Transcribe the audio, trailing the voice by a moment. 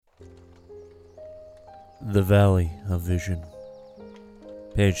The Valley of Vision,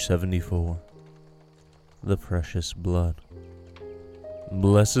 page 74. The Precious Blood.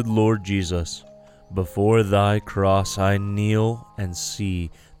 Blessed Lord Jesus, before thy cross I kneel and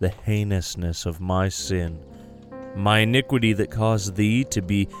see the heinousness of my sin, my iniquity that caused thee to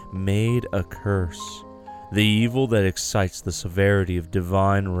be made a curse, the evil that excites the severity of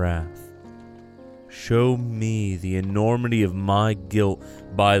divine wrath. Show me the enormity of my guilt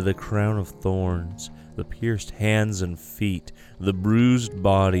by the crown of thorns, the pierced hands and feet, the bruised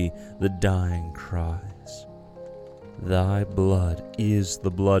body, the dying cries. Thy blood is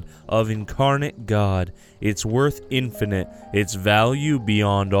the blood of incarnate God, its worth infinite, its value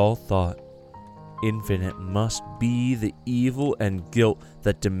beyond all thought. Infinite must be the evil and guilt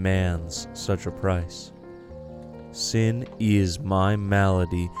that demands such a price. Sin is my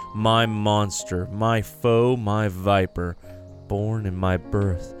malady, my monster, my foe, my viper, born in my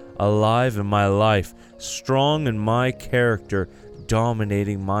birth, alive in my life, strong in my character,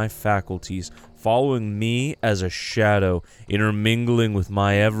 dominating my faculties, following me as a shadow, intermingling with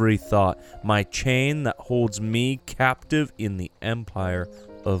my every thought, my chain that holds me captive in the empire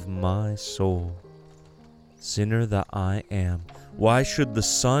of my soul. Sinner that I am, why should the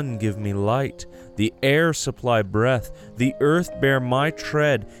sun give me light, the air supply breath, the earth bear my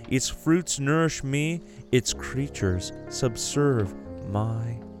tread, its fruits nourish me, its creatures subserve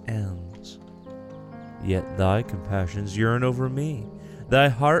my ends? Yet thy compassions yearn over me, thy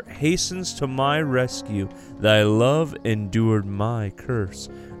heart hastens to my rescue, thy love endured my curse,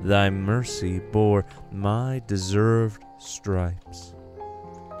 thy mercy bore my deserved stripes.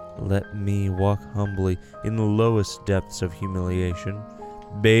 Let me walk humbly in the lowest depths of humiliation,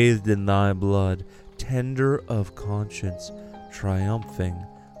 bathed in thy blood, tender of conscience, triumphing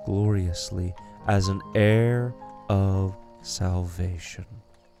gloriously as an heir of salvation.